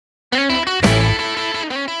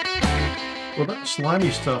Well, that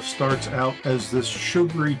slimy stuff starts out as this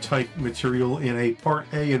sugary type material in a part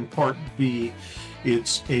A and part B.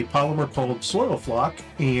 It's a polymer called Soilfloc,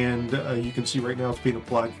 and you can see right now it's being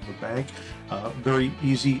applied from the bank. Very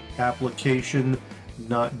easy application,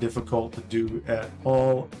 not difficult to do at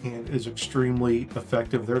all, and is extremely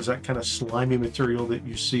effective. There's that kind of slimy material that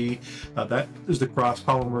you see. That is the cross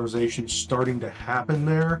polymerization starting to happen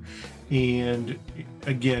there. And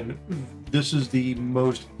again, this is the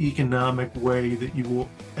most economic way that you will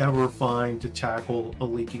ever find to tackle a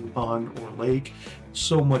leaking pond or lake.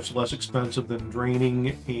 So much less expensive than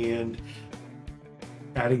draining and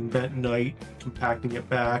adding bentonite, compacting it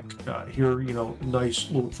back. Here,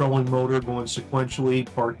 nice little trolling motor going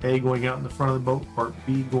sequentially, part A going out in the front of the boat, part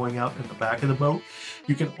B going out in the back of the boat.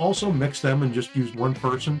 You can also mix them and just use one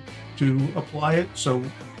person to apply it. So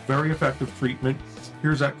very effective treatment.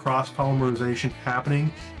 Here's that cross polymerization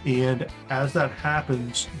happening, and as that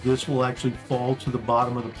happens, this will actually fall to the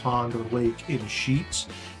bottom of the pond or lake in sheets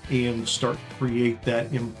and start to create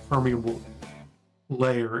that impermeable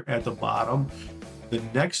layer at the bottom. The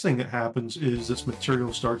next thing that happens is this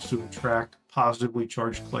material starts to attract positively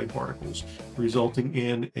charged clay particles, resulting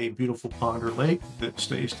in a beautiful pond or lake that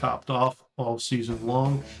stays topped off all season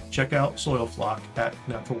long. Check out Soilfloc at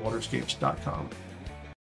naturalwaterscapes.com.